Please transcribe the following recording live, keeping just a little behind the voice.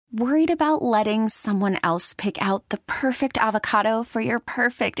Worried about letting someone else pick out the perfect avocado for your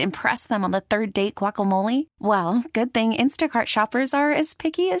perfect impress them on the third date guacamole? Well, good thing Instacart shoppers are as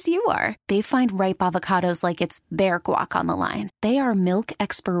picky as you are. They find ripe avocados like it's their guac on the line. They are milk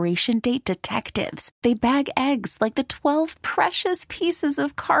expiration date detectives. They bag eggs like the 12 precious pieces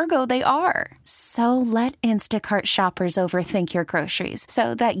of cargo they are. So let Instacart shoppers overthink your groceries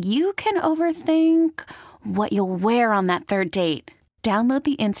so that you can overthink what you'll wear on that third date. Download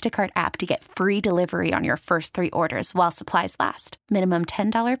the Instacart app to get free delivery on your first 3 orders while supplies last. Minimum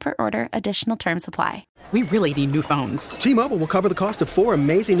 $10 per order. Additional terms apply. We really need new phones. T-Mobile will cover the cost of 4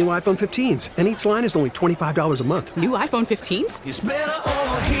 amazing new iPhone 15s, and each line is only $25 a month. New iPhone 15s? It's better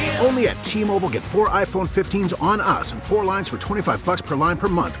over here. Only at T-Mobile, get 4 iPhone 15s on us and 4 lines for $25 per line per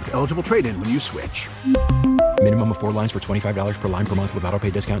month with eligible trade-in when you switch. Minimum of 4 lines for $25 per line per month with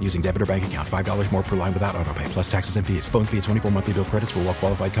autopay discount using debit or bank account. $5 more per line without autopay, plus taxes and fees. Phone fee at 24 monthly bill credits for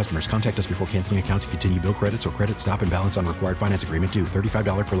well-qualified customers. Contact us before canceling account to continue bill credits or credit stop and balance on required finance agreement due.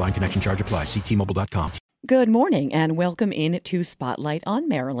 $35 per line connection charge applies. See T-Mobile.com. Good morning and welcome in to Spotlight on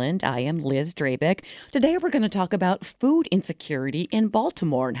Maryland. I am Liz Drabick. Today we're going to talk about food insecurity in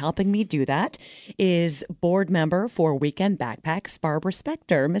Baltimore, and helping me do that is board member for Weekend Backpacks, Barbara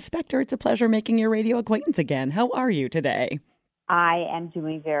Spector. Ms. Spector, it's a pleasure making your radio acquaintance again. How are you today? I am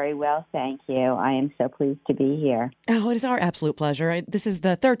doing very well, thank you. I am so pleased to be here. Oh, it is our absolute pleasure. This is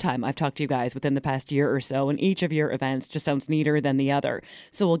the third time I've talked to you guys within the past year or so, and each of your events just sounds neater than the other.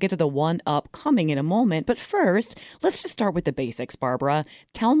 So we'll get to the one upcoming in a moment. But first, let's just start with the basics, Barbara.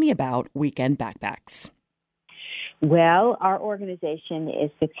 Tell me about Weekend Backpacks. Well, our organization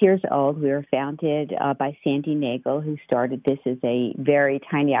is 6 years old. We were founded by Sandy Nagel, who started this as a very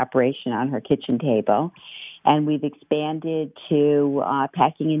tiny operation on her kitchen table. And we've expanded to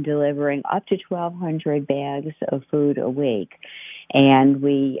packing and delivering up to 1,200 bags of food a week. And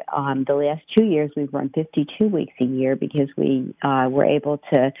we, the last 2 years, we've run 52 weeks a year because we were able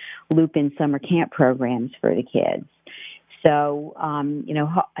to loop in summer camp programs for the kids. So,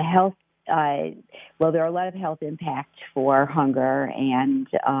 health, well, there are a lot of health impacts for hunger, and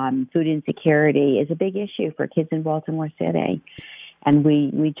food insecurity is a big issue for kids in Baltimore City. And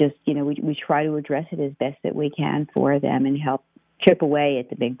we just, we try to address it as best that we can for them and help chip away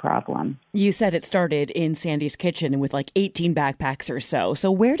at the big problem. You said it started in Sandy's kitchen with like 18 backpacks or so.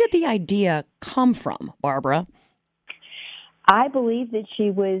 So where did the idea come from, Barbara? I believe that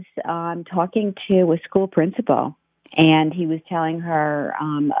she was talking to a school principal, and he was telling her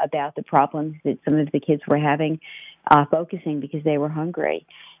about the problems that some of the kids were having focusing because they were hungry.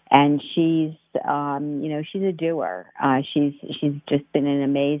 And she's, she's a doer. She's just been an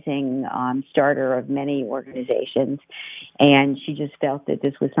amazing starter of many organizations, and she just felt that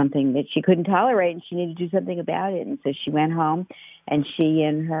this was something that she couldn't tolerate, and she needed to do something about it. And so she went home, and she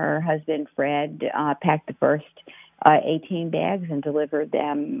and her husband Fred packed the first 18 bags and delivered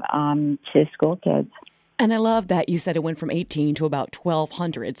them to school kids. And I love that you said it went from 18 to about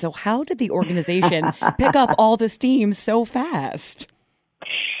 1,200. So how did the organization pick up all the steam so fast?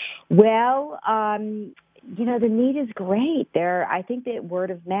 Well, the need is great. I think that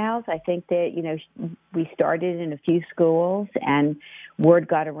word of mouth, I think that, we started in a few schools and word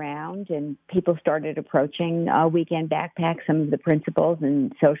got around and people started approaching Weekend Backpacks. Some of the principals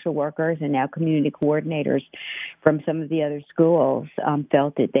and social workers and now community coordinators from some of the other schools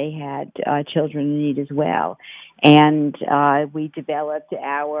felt that they had children in need as well. And we developed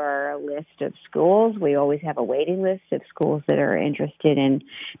our list of schools. We always have a waiting list of schools that are interested in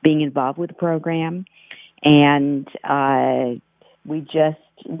being involved with the program. And we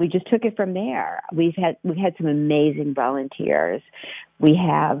just took it from there. We've had some amazing volunteers. We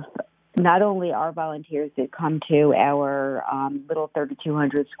have not only our volunteers that come to our little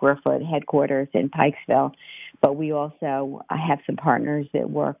 3,200 square foot headquarters in Pikesville, but we also have some partners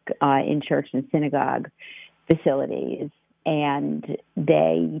that work in church and synagogue facilities, and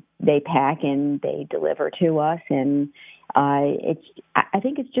they pack and they deliver to us, and I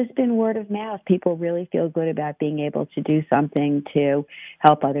think it's just been word of mouth. People really feel good about being able to do something to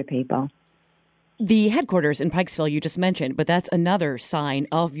help other people. The headquarters in Pikesville you just mentioned, but that's another sign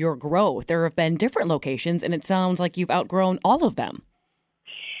of your growth. There have been different locations, and it sounds like you've outgrown all of them.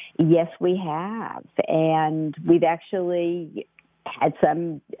 Yes, we have, and we've actually had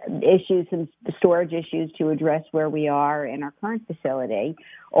some issues, some storage issues to address where we are in our current facility,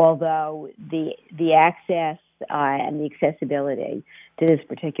 although the access and the accessibility to this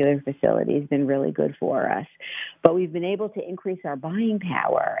particular facility has been really good for us. But we've been able to increase our buying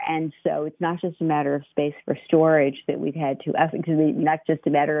power, and so it's not just a matter of space for storage that we've had to, not just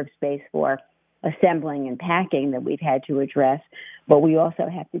a matter of space for assembling and packing that we've had to address, but we also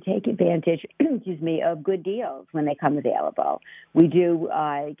have to take advantage, of good deals when they come available. We do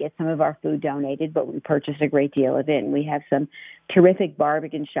get some of our food donated, but we purchase a great deal of it, and we have some terrific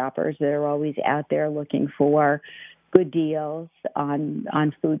bargain shoppers that are always out there looking for good deals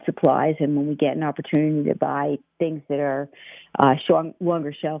on food supplies. And when we get an opportunity to buy things that are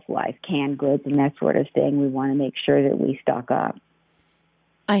longer shelf life, canned goods and that sort of thing, we want to make sure that we stock up.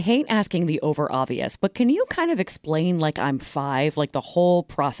 I hate asking the over obvious, but can you kind of explain, like I'm 5, like the whole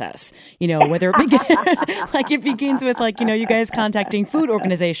process? Whether it begins with you guys contacting food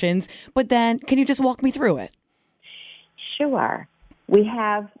organizations, but then can you just walk me through it? Sure. We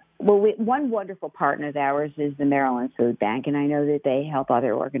have one wonderful partner of ours is the Maryland Food Bank, and I know that they help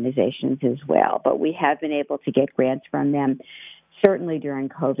other organizations as well. But we have been able to get grants from them, certainly during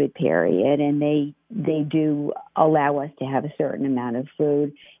COVID period, and they do allow us to have a certain amount of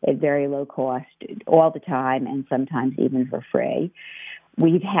food at very low cost all the time, and sometimes even for free.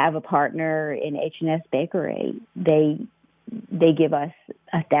 We have a partner in H&S Bakery. They give us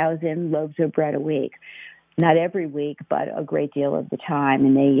 1,000 loaves of bread a week. Not every week, but a great deal of the time,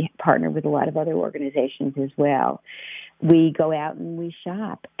 and they partner with a lot of other organizations as well. We go out and we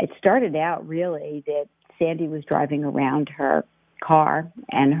shop. It started out really that Sandy was driving around her car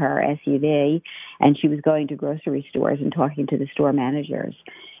and her SUV, and she was going to grocery stores and talking to the store managers.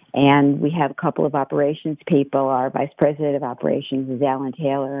 And we have a couple of operations people. Our vice president of operations is Alan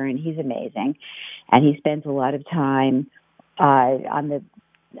Taylor, and he's amazing. And he spends a lot of time on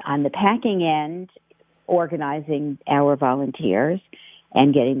the packing end, organizing our volunteers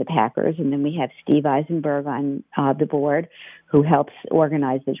and getting the packers. And then we have Steve Eisenberg on the board who helps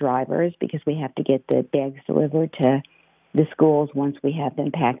organize the drivers, because we have to get the bags delivered to the schools once we have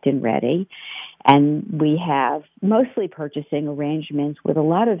them packed and ready. And we have mostly purchasing arrangements with a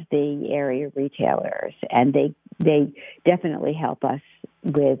lot of the area retailers, and they definitely help us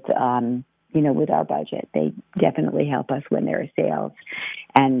with with our budget. They definitely help us when there are sales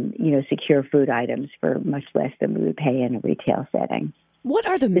and, secure food items for much less than we would pay in a retail setting. What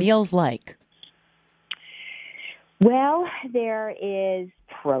are the meals like? Well, there is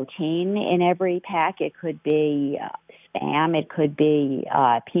protein in every pack. It could be Spam. It could be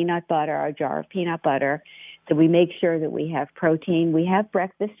peanut butter, a jar of peanut butter. So we make sure that we have protein. We have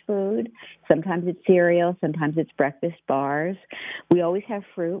breakfast food. Sometimes it's cereal. Sometimes it's breakfast bars. We always have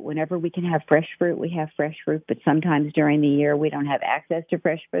fruit. Whenever we can have fresh fruit, we have fresh fruit. But sometimes during the year, we don't have access to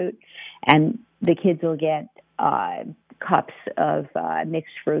fresh fruit. And the kids will get cups of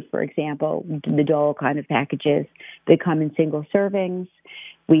mixed fruit, for example, the Dole kind of packages. They come in single servings.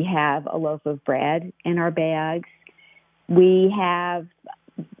 We have a loaf of bread in our bags. We have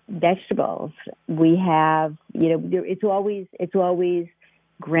vegetables. We have, it's always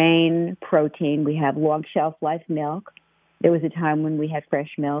grain, protein. We have long shelf life milk. There was a time when we had fresh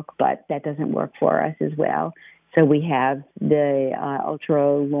milk, but that doesn't work for us as well. So we have the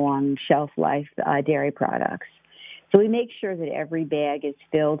ultra long shelf life dairy products. So we make sure that every bag is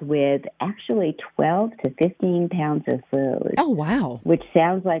filled with actually 12 to 15 pounds of food. Oh, wow. Which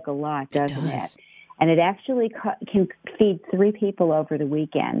sounds like a lot, doesn't it? And it actually can feed 3 people over the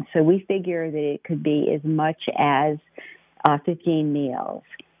weekend. So we figure that it could be as much as 15 meals.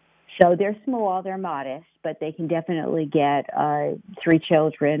 So they're small, they're modest, but they can definitely get 3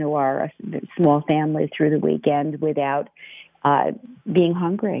 children or a small family through the weekend without being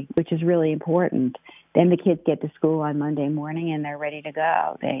hungry, which is really important. Then the kids get to school on Monday morning and they're ready to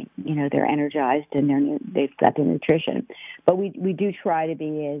go. They're energized and they've got the nutrition. But we do try to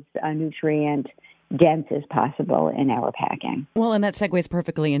be as nutrient dense as possible in our packing. Well, and that segues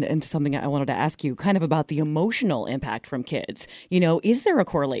perfectly into something I wanted to ask you, kind of about the emotional impact from kids. Is there a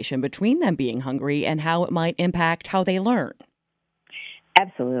correlation between them being hungry and how it might impact how they learn?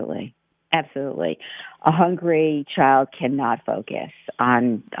 Absolutely. Absolutely. A hungry child cannot focus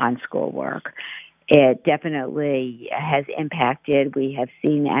on schoolwork. It definitely has impacted. We have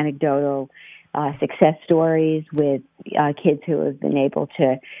seen anecdotal success stories with kids who have been able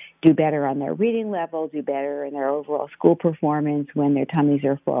to do better on their reading level, do better in their overall school performance when their tummies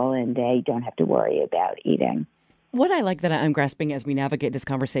are full and they don't have to worry about eating. What I like that I'm grasping as we navigate this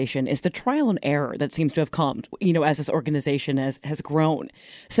conversation is the trial and error that seems to have come, as this organization has grown.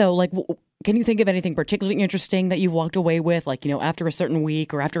 So, can you think of anything particularly interesting that you've walked away with, after a certain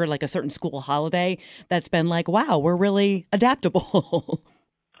week or after a certain school holiday that's been wow, we're really adaptable?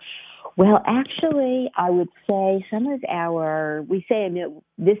 Well, actually, I would say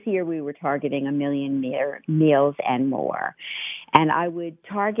this year we were targeting 1 million meals and more. And I would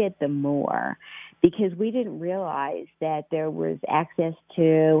target the more because we didn't realize that there was access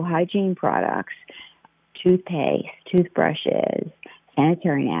to hygiene products, toothpaste, toothbrushes,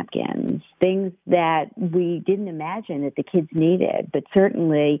 sanitary napkins, things that we didn't imagine that the kids needed. But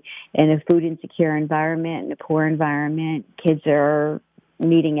certainly in a food insecure environment, in a poor environment, kids are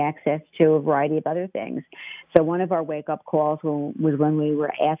needing access to a variety of other things. So one of our wake-up calls was when we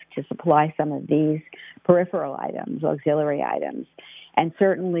were asked to supply some of these peripheral items, auxiliary items, and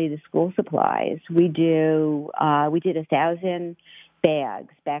certainly the school supplies. We did 1,000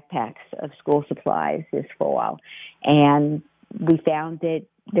 backpacks of school supplies this fall, and we found that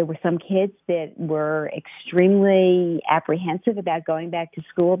there were some kids that were extremely apprehensive about going back to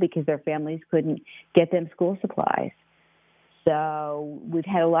school because their families couldn't get them school supplies. So we've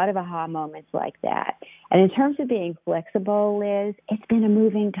had a lot of aha moments like that. And in terms of being flexible, Liz, it's been a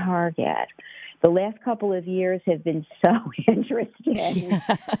moving target. The last couple of years have been so interesting.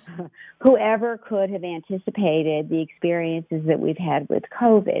 Yeah. Whoever could have anticipated the experiences that we've had with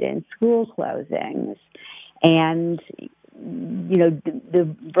COVID and school closings and, you know,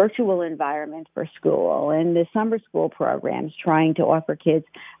 the virtual environment for school and the summer school programs trying to offer kids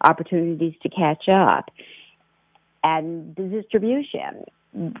opportunities to catch up. And the distribution.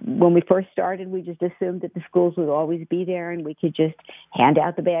 When we first started, we just assumed that the schools would always be there and we could just hand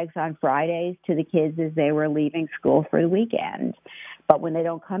out the bags on Fridays to the kids as they were leaving school for the weekend. But when they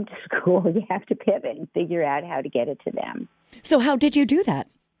don't come to school, you have to pivot and figure out how to get it to them. So how did you do that?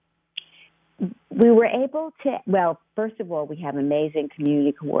 We were able to, well, first of all, we have amazing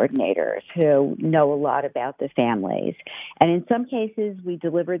community coordinators who know a lot about the families. And in some cases, we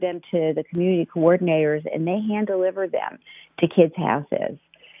deliver them to the community coordinators and they hand deliver them to kids' houses.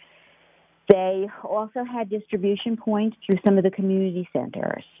 They also had distribution points through some of the community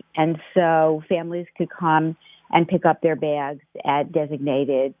centers. And so families could come and pick up their bags at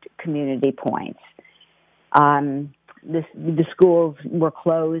designated community points. The schools were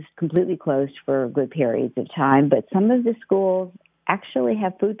completely closed for good periods of time, but some of the schools actually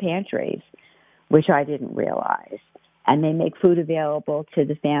have food pantries, which I didn't realize. And they make food available to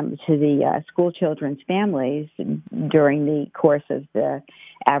the school children's families during the course of the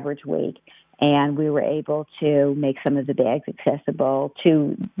average week. And we were able to make some of the bags accessible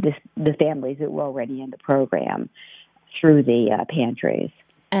to the families that were already in the program through the pantries.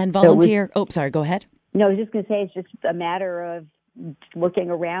 And volunteer. Go ahead. No, I was just going to say it's just a matter of looking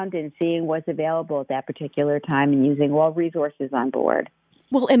around and seeing what's available at that particular time and using all resources on board.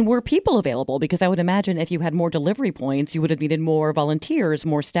 Well, and were people available? Because I would imagine if you had more delivery points, you would have needed more volunteers,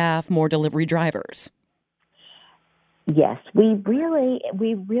 more staff, more delivery drivers. Yes, we really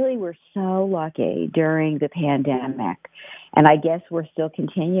were so lucky during the pandemic, and I guess we're still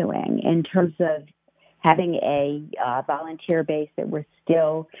continuing in terms of having a volunteer base that we're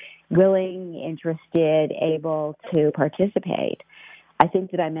still willing, interested, able to participate. I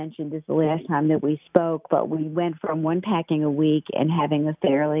think that I mentioned this the last time that we spoke, but we went from one packing a week and having a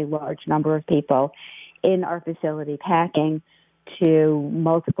fairly large number of people in our facility packing to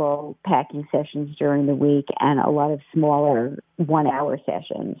multiple packing sessions during the week and a lot of smaller 1-hour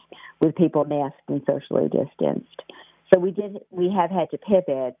sessions with people masked and socially distanced. So we have had to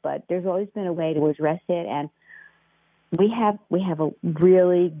pivot, but there's always been a way to address it, and we have a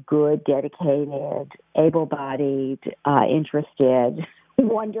really good, dedicated, able-bodied, interested,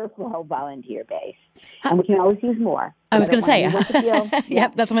 wonderful volunteer base, and we can always use more. I was going to say,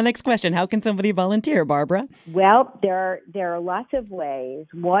 yep, that's my next question. How can somebody volunteer, Barbara? Well, there are lots of ways.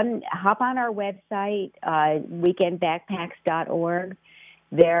 One, hop on our website, weekendbackpacks.org.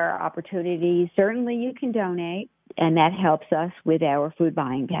 There are opportunities. Certainly, you can donate, and that helps us with our food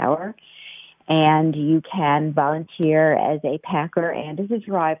buying power. And you can volunteer as a packer and as a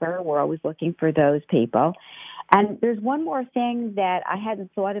driver. We're always looking for those people. And there's one more thing that I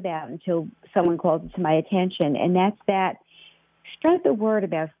hadn't thought about until someone called it to my attention, and that's that spread the word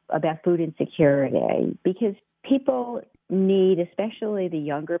about food insecurity, because people need, especially the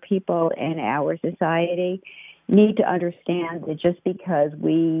younger people in our society, need to understand that just because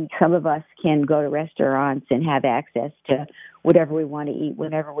some of us can go to restaurants and have access to whatever we want to eat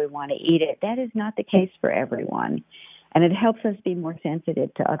whenever we want to eat it, that is not the case for everyone. And it helps us be more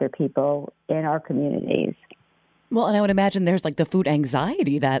sensitive to other people in our communities. Well, and I would imagine there's like the food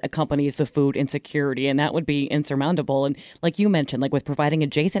anxiety that accompanies the food insecurity, and that would be insurmountable. And like you mentioned, like with providing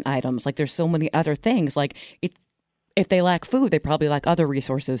adjacent items, like there's so many other things. Like if they lack food, they probably lack other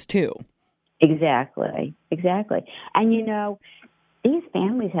resources too. Exactly. And, these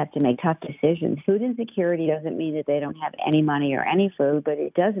families have to make tough decisions. Food insecurity doesn't mean that they don't have any money or any food, but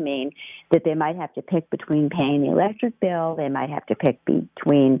it does mean that they might have to pick between paying the electric bill, they might have to pick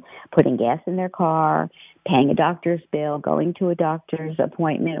between putting gas in their car, paying a doctor's bill, going to a doctor's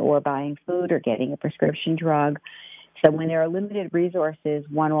appointment, or buying food or getting a prescription drug. So when there are limited resources,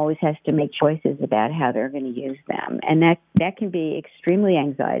 one always has to make choices about how they're going to use them. And that can be extremely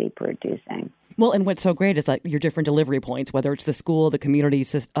anxiety-producing. Well, and what's so great is like your different delivery points, whether it's the school, the community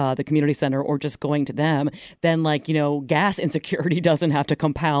center, or just going to them, then gas insecurity doesn't have to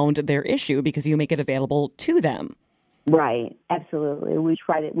compound their issue because you make it available to them. Right, absolutely. We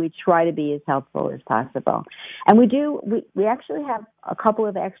try to be as helpful as possible, and we actually have a couple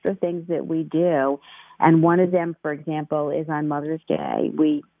of extra things that we do, and one of them, for example, is on Mother's Day.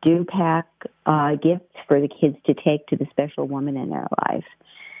 We do pack gifts for the kids to take to the special woman in their life.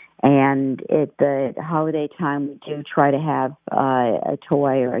 And at the holiday time, we do try to have a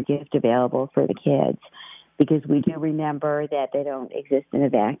toy or a gift available for the kids because we do remember that they don't exist in a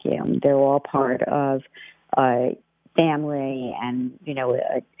vacuum. They're all part of a family and,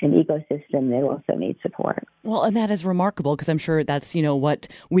 an ecosystem that also needs support. Well, and that is remarkable because I'm sure that's, what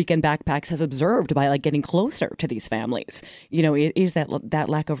Weekend Backpacks has observed by getting closer to these families. Is that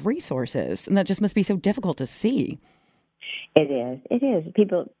lack of resources, and that just must be so difficult to see. It is.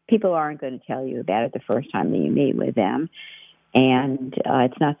 People aren't going to tell you about it the first time that you meet with them. And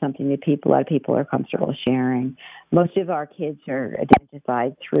it's not something that a lot of people are comfortable sharing. Most of our kids are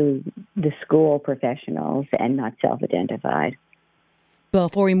identified through the school professionals and not self-identified.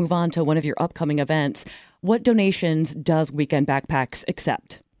 Before we move on to one of your upcoming events, what donations does Weekend Backpacks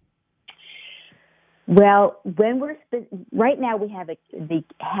accept? Well, right now we have the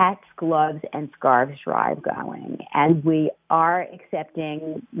hats, gloves, and scarves drive going, and we are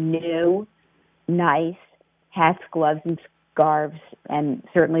accepting new, nice hats, gloves, and scarves, and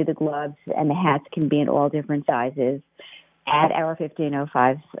certainly the gloves and the hats can be in all different sizes at our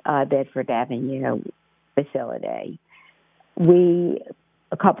 1505 Bedford Avenue facility. We,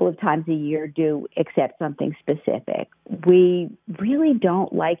 a couple of times a year, do accept something specific. We really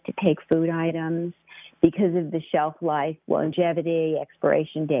don't like to take food items because of the shelf life, longevity,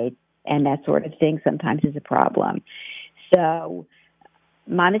 expiration date, and that sort of thing sometimes is a problem. So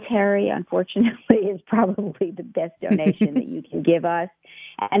monetary, unfortunately, is probably the best donation that you can give us.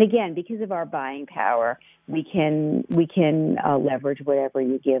 And again, because of our buying power, we can leverage whatever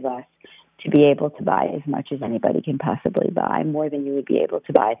you give us to be able to buy as much as anybody can possibly buy, more than you would be able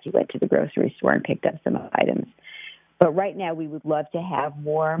to buy if you went to the grocery store and picked up some items. But right now, we would love to have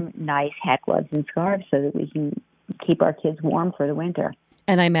warm, nice hat, gloves, and scarves so that we can keep our kids warm for the winter.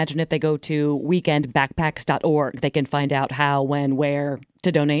 And I imagine if they go to weekendbackpacks.org, they can find out how, when, where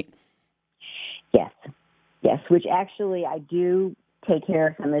to donate. Yes, which actually I do take care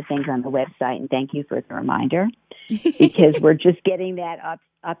of some of the things on the website, and thank you for the reminder, because we're just getting that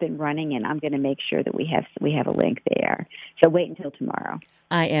up and running, and I'm going to make sure that we have a link there. So wait until tomorrow.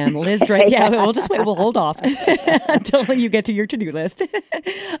 I am Liz Drake. Yeah, we'll just wait. We'll hold off until you get to your to-do list.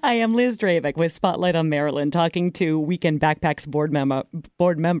 I am Liz Drake with Spotlight on Maryland, talking to Weekend Backpacks board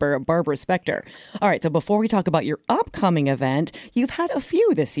member Barbara Spector. All right, so before we talk about your upcoming event, you've had a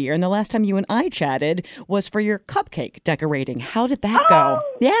few this year, and the last time you and I chatted was for your cupcake decorating. How did that go?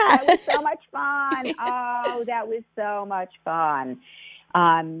 Yeah, that was so much fun. That was so much fun.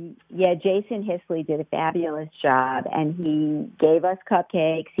 Jason Hisley did a fabulous job, and he gave us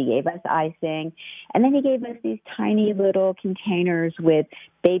cupcakes, he gave us icing, and then he gave us these tiny little containers with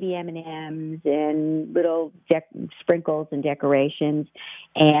baby M&Ms and little sprinkles and decorations.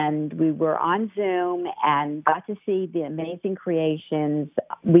 And we were on Zoom and got to see the amazing creations.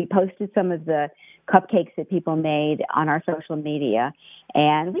 We posted some of the cupcakes that people made on our social media,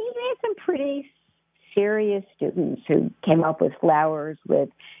 and we made some pretty serious students who came up with flowers with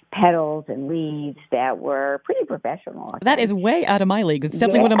petals and leaves that were pretty professional. That is way out of my league. It's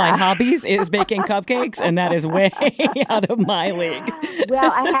definitely one of my hobbies is baking cupcakes, and that is way out of my league. Well,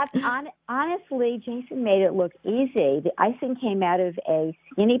 I have honestly, Jason made it look easy. The icing came out of a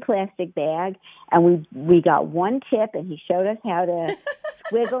skinny plastic bag, and we got one tip, and he showed us how to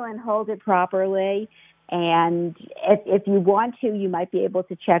squiggle and hold it properly. And if you want to, you might be able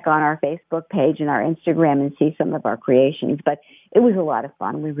to check on our Facebook page and our Instagram and see some of our creations. But it was a lot of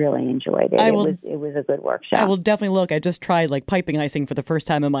fun. We really enjoyed it. It was a good workshop. I will definitely look. I just tried piping icing for the first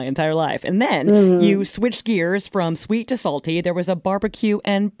time in my entire life. And then you switched gears from sweet to salty. There was a barbecue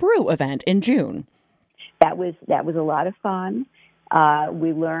and brew event in June. That was a lot of fun.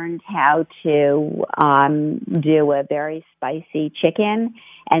 We learned how to do a very spicy chicken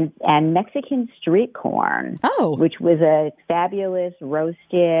and Mexican street corn, which was a fabulous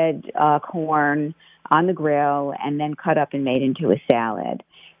roasted corn on the grill and then cut up and made into a salad.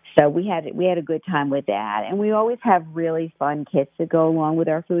 So we had a good time with that. And we always have really fun kits that go along with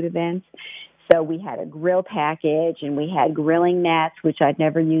our food events. So we had a grill package, and we had grilling mats, which I'd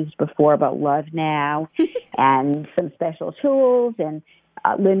never used before but love now, and some special tools. And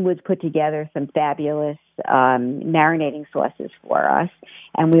Linwood's put together some fabulous marinating sauces for us.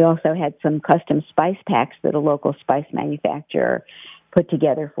 And we also had some custom spice packs that a local spice manufacturer put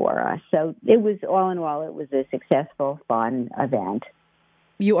together for us. So it was, all in all, it was a successful, fun event.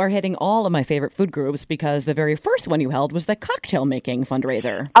 You are hitting all of my favorite food groups because the very first one you held was the cocktail making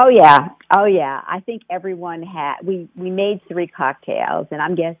fundraiser. Oh, yeah. I think everyone we made 3 cocktails, and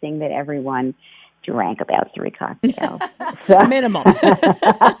I'm guessing that everyone drank about 3 cocktails. So, minimum.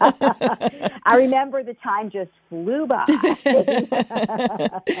 I remember the time just flew by.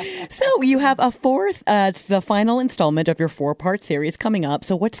 So you have a fourth, it's the final installment of your 4-part series coming up.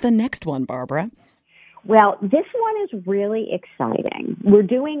 So what's the next one, Barbara? Well, this one is really exciting. We're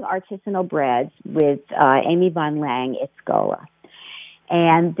doing artisanal breads with Amy Von Lang at Scola.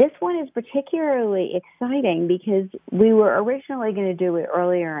 And this one is particularly exciting because we were originally going to do it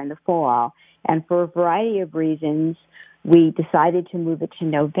earlier in the fall, and for a variety of reasons, we decided to move it to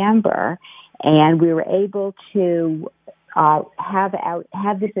November, and we were able to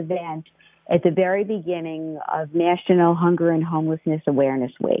have this event at the very beginning of National Hunger and Homelessness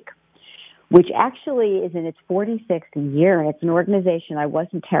Awareness Week, which actually is in its 46th year, and it's an organization I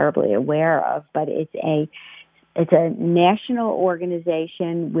wasn't terribly aware of, but it's a national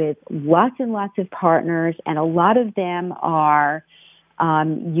organization with lots and lots of partners, and a lot of them are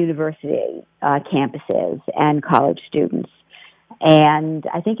university campuses and college students. And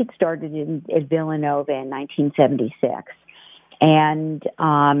I think it started at Villanova in 1976. And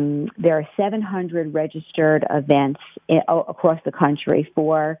there are 700 registered events across the country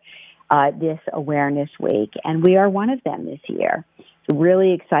for this awareness week, and we are one of them this year. So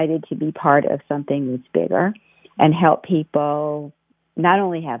really excited to be part of something that's bigger and help people not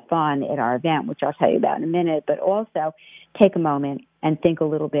only have fun at our event, which I'll tell you about in a minute, but also take a moment and think a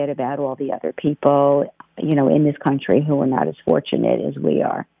little bit about all the other people, in this country who are not as fortunate as we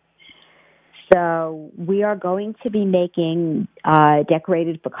are. So we are going to be making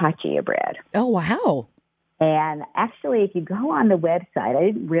decorated focaccia bread. Oh, wow. And actually, if you go on the website, I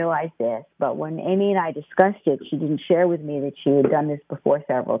didn't realize this, but when Amy and I discussed it, she didn't share with me that she had done this before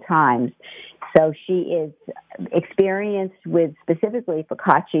several times. So she is experienced with specifically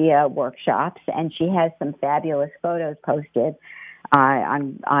focaccia workshops, and she has some fabulous photos posted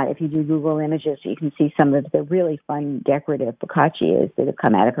on if you do Google Images, you can see some of the really fun decorative focaccias that have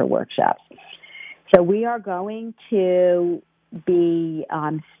come out of her workshops. So we are going to be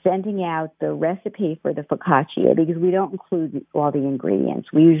sending out the recipe for the focaccia because we don't include all the ingredients.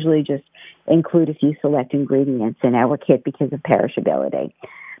 We usually just include a few select ingredients in our kit because of perishability.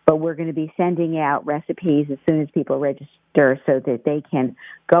 But we're going to be sending out recipes as soon as people register so that they can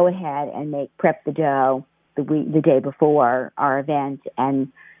go ahead and prep the dough the day before our event and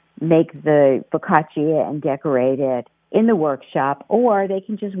make the focaccia and decorate it in the workshop, or they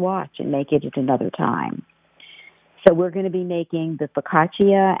can just watch and make it at another time. So we're going to be making the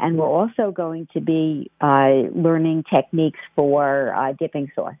focaccia, and we're also going to be learning techniques for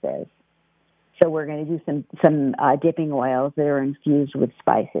dipping sauces. So we're going to do some dipping oils that are infused with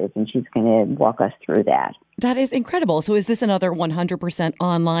spices, and she's going to walk us through that. That is incredible. So is this another 100%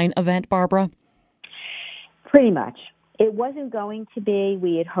 online event, Barbara? Pretty much. It wasn't going to be.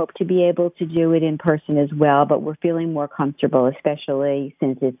 We had hoped to be able to do it in person as well, but we're feeling more comfortable, especially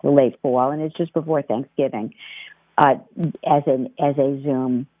since it's the late fall and it's just before Thanksgiving, as a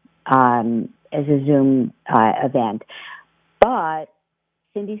Zoom event. But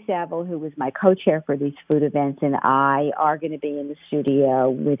Cindy Saville, who was my co-chair for these food events, and I are going to be in the studio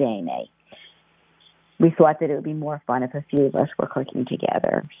with Amy. We thought that it would be more fun if a few of us were cooking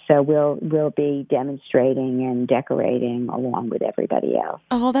together. So we'll be demonstrating and decorating along with everybody else.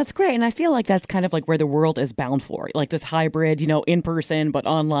 Oh, that's great. And I feel like that's kind of like where the world is bound for, like this hybrid, in person but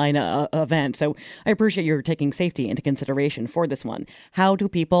online event. So I appreciate your taking safety into consideration for this one. How do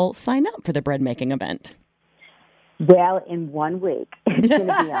people sign up for the bread making event? Well, in 1 week, it's going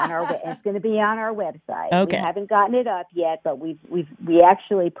to be on our website. Okay. We haven't gotten it up yet, but we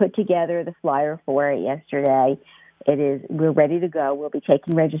actually put together the flyer for it yesterday. We're ready to go. We'll be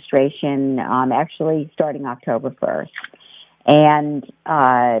taking registration actually starting October 1st. And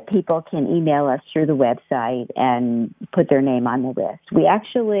people can email us through the website and put their name on the list. We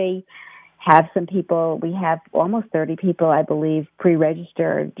actually have some people, we have almost 30 people, I believe,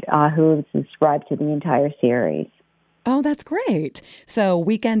 pre-registered who have subscribed to the entire series. Oh, that's great. So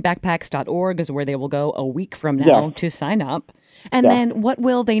weekendbackpacks.org is where they will go a week from now to sign up. And then what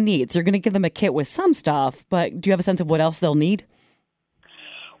will they need? So you're going to give them a kit with some stuff, but do you have a sense of what else they'll need?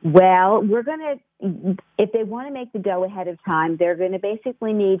 Well, we're going to, if they want to make the dough ahead of time, they're going to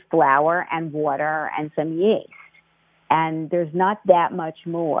basically need flour and water and some yeast. And there's not that much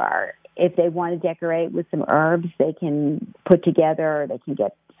more. If they want to decorate with some herbs, they can put together, they can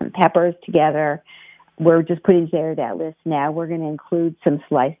get some peppers together. We're just putting together that list now. We're going to include some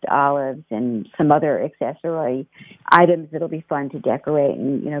sliced olives and some other accessory items that'll be fun to decorate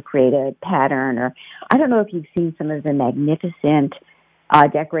and, create a pattern. Or I don't know if you've seen some of the magnificent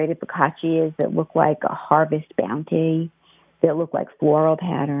decorated focaccias that look like a harvest bounty, that look like floral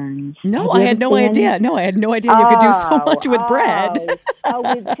patterns. No, I had no idea. No, I had no idea you could do so much with bread.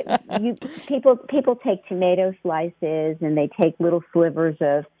 People take tomato slices and they take little slivers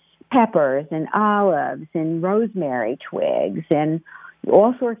of peppers and olives and rosemary twigs and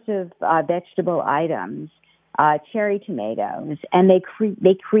all sorts of vegetable items, cherry tomatoes, and they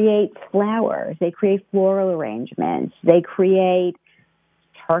create flowers. They create floral arrangements. They create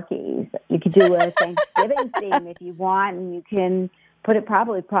turkeys. You could do a Thanksgiving theme if you want, and you can put it pop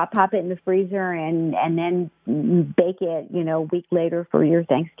it in the freezer and then bake it, a week later for your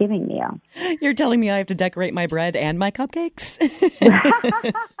Thanksgiving meal. You're telling me I have to decorate my bread and my cupcakes?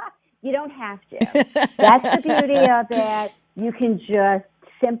 You don't have to. That's the beauty of it. You can just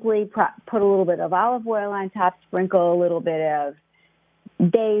simply put a little bit of olive oil on top, sprinkle a little bit of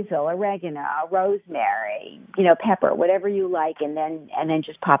basil, oregano, rosemary, pepper, whatever you like, and then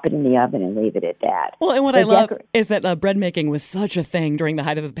just pop it in the oven and leave it at that. Well, and what I love is that bread making was such a thing during the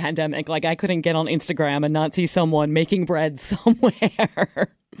height of the pandemic. Like, I couldn't get on Instagram and not see someone making bread somewhere.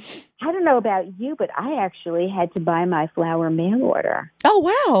 I don't know about you, but I actually had to buy my flour mail order. Oh,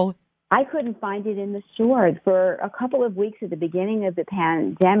 wow. I couldn't find it in the stores. For a couple of weeks at the beginning of the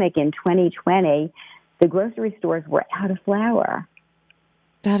pandemic in 2020, the grocery stores were out of flour.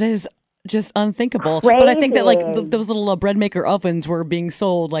 That is just unthinkable. Crazy. But I think that those little bread maker ovens were being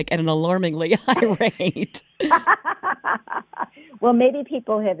sold at an alarmingly high rate. Well, maybe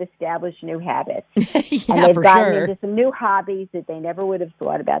people have established new habits. Yeah, and they've for gotten sure. into some new hobbies that they never would have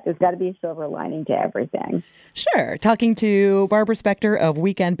thought about. There's got to be a silver lining to everything. Sure. Talking to Barbara Spector of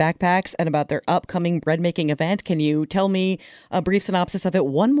Weekend Backpacks and about their upcoming bread making event. Can you tell me a brief synopsis of it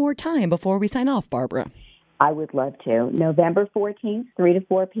one more time before we sign off, Barbara? I would love to. November 14th, 3 to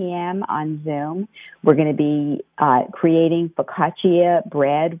 4 p.m. on Zoom. We're going to be creating focaccia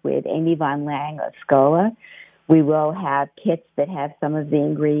bread with Amy Von Lang of Scola. We will have kits that have some of the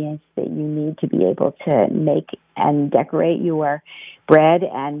ingredients that you need to be able to make and decorate your bread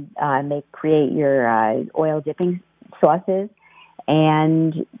and create your oil dipping sauces.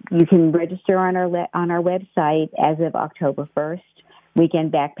 And you can register on our website as of October 1st.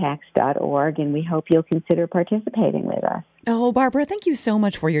 weekendbackpacks.org, and we hope you'll consider participating with us. Oh, Barbara, thank you so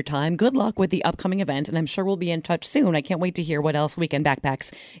much for your time. Good luck with the upcoming event, and I'm sure we'll be in touch soon. I can't wait to hear what else Weekend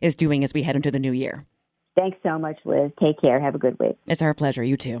Backpacks is doing as we head into the new year. Thanks so much, Liz. Take care. Have a good week. It's our pleasure.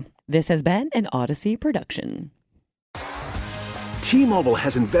 You too. This has been an Odyssey production. T-Mobile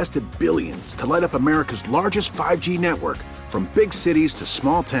has invested billions to light up America's largest 5G network, from big cities to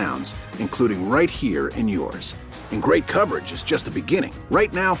small towns, including right here in yours. And great coverage is just the beginning.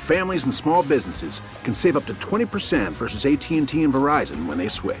 Right now, families and small businesses can save up to 20% versus AT&T and Verizon when they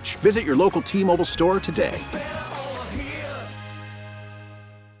switch. Visit your local T-Mobile store today.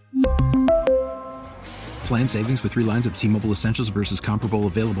 Plan savings with 3 lines of T-Mobile Essentials versus comparable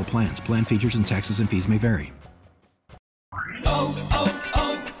available plans. Plan features and taxes and fees may vary.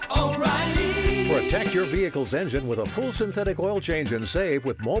 Protect your vehicle's engine with a full synthetic oil change and save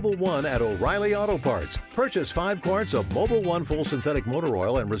with Mobile One at O'Reilly Auto Parts. Purchase 5 quarts of Mobile One full synthetic motor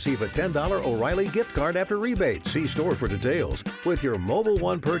oil and receive a $10 O'Reilly gift card after rebate. See store for details. With your Mobile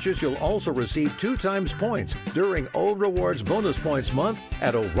One purchase, you'll also receive 2 times points during O Rewards Bonus Points Month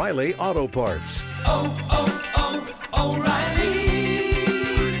at O'Reilly Auto Parts. O'Reilly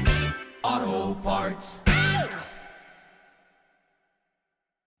Auto Parts.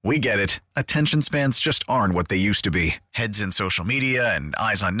 We get it. Attention spans just aren't what they used to be. Heads in social media and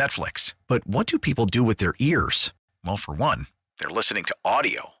eyes on Netflix. But what do people do with their ears? Well, for one, they're listening to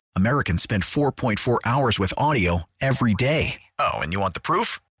audio. Americans spend 4.4 hours with audio every day. Oh, and you want the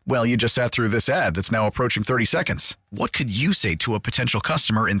proof? Well, you just sat through this ad that's now approaching 30 seconds. What could you say to a potential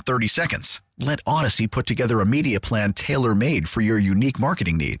customer in 30 seconds? Let Odyssey put together a media plan tailor-made for your unique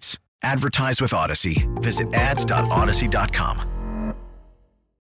marketing needs. Advertise with Odyssey. Visit ads.odyssey.com.